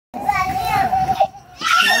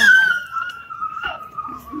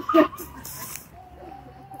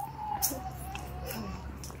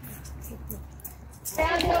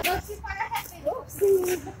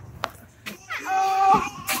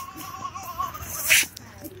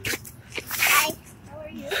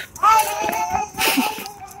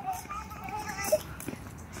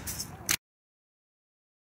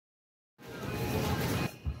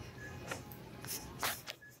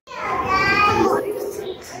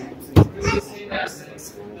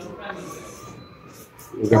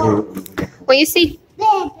What you see?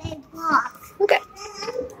 Okay.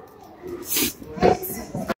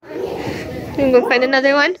 You can go find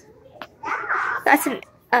another one. That's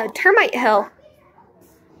a termite hill.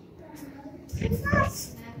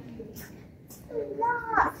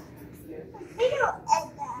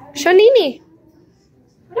 Show Nini.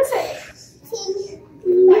 What is it?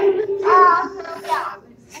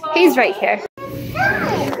 He's right here.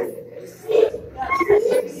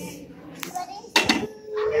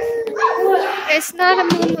 It's not a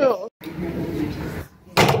moo-moo.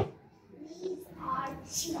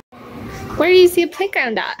 Where do you see a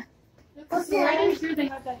playground at? Right here they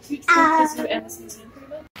have that huge museum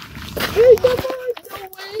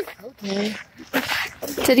Okay.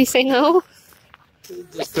 Did he say no?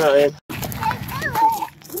 Just trying.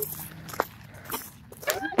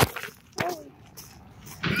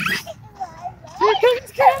 Here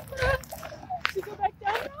comes Catherine! You go back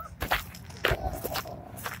down now?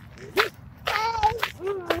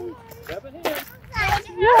 Grab it here.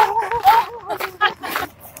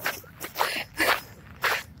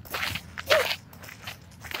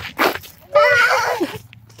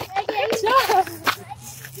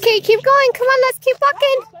 Okay, keep going. Come on, let's keep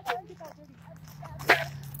walking.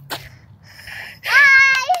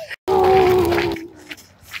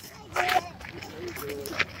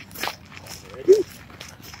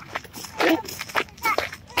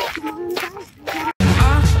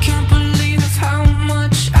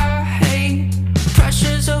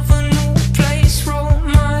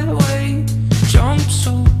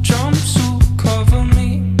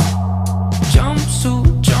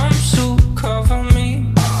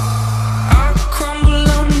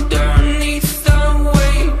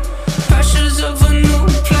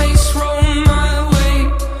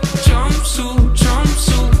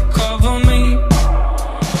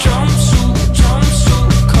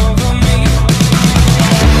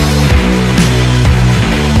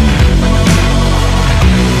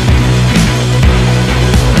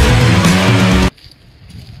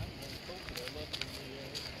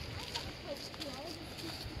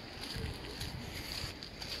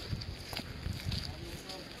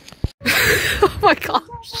 Oh my gosh.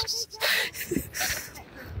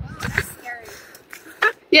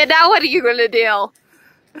 Yeah, now what are you gonna do?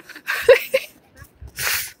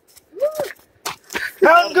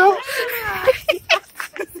 Go!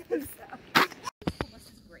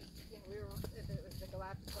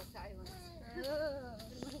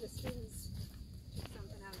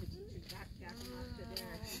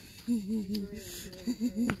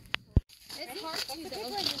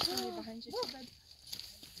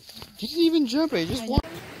 He didn't even jump, he just walked.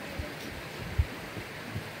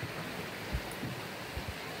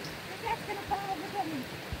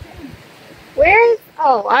 Where is,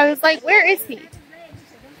 oh, I was like, where is he?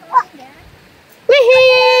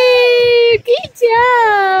 Woohoo! Good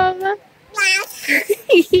job!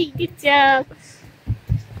 Good job.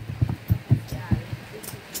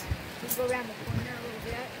 Go around the corner a little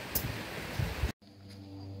bit.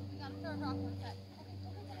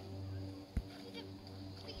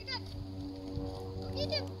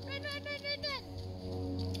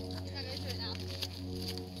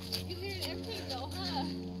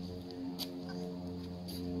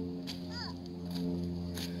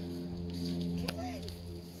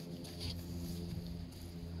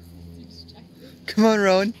 Come on,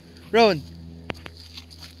 Rowan. Rowan.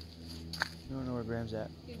 I don't know where Graham's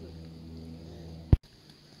at.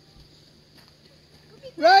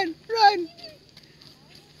 Run! Run!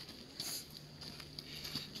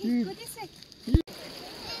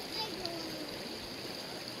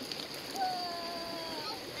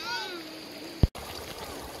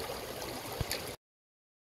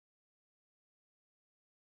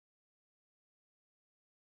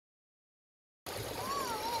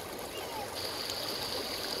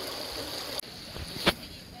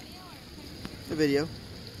 The video.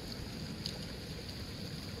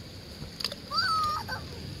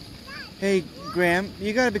 Hey, Graham,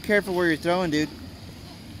 you gotta be careful where you're throwing, dude.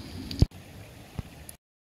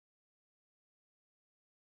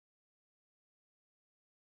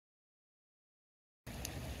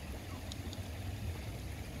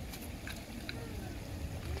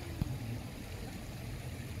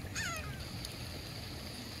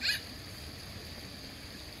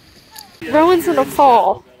 Rowan's gonna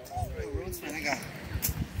fall.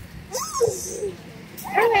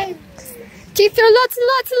 Keep throw lots and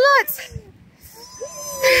lots and lots.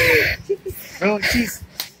 Oh, jeez.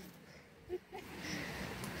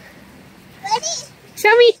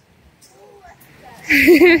 Show me.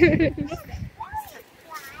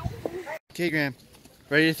 Okay, Graham.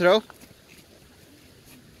 Ready to throw?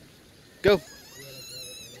 Go.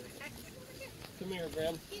 Come here,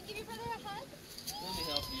 Graham. Can you give your brother a hug? Let me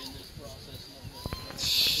help you in this process.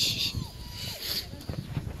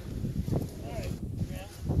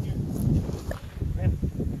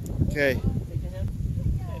 Okay. Take a hand.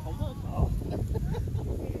 Hey, hold on. Oh.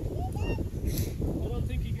 I don't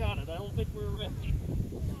think you got it. I don't think we're ready.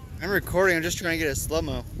 I'm recording. I'm just trying to get a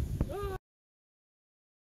slow-mo.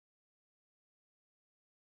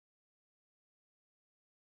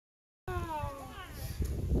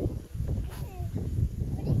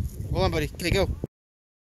 Hold on, buddy. Okay, go.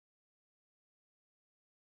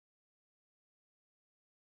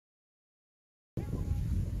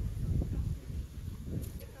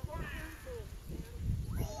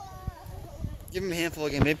 Give him a handful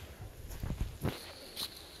again, babe.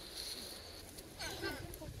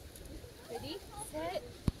 Ready, set.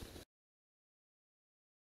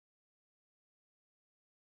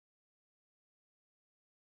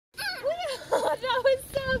 Wow, that was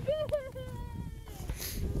so good.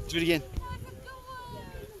 Do it again.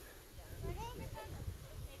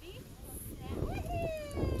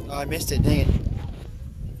 Oh, I missed it. Dang it.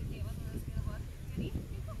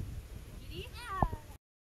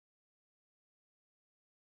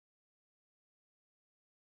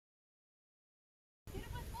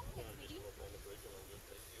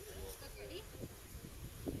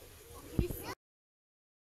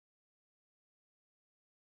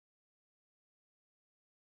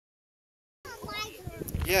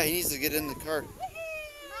 Yeah, he needs to get in the car.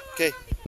 Okay.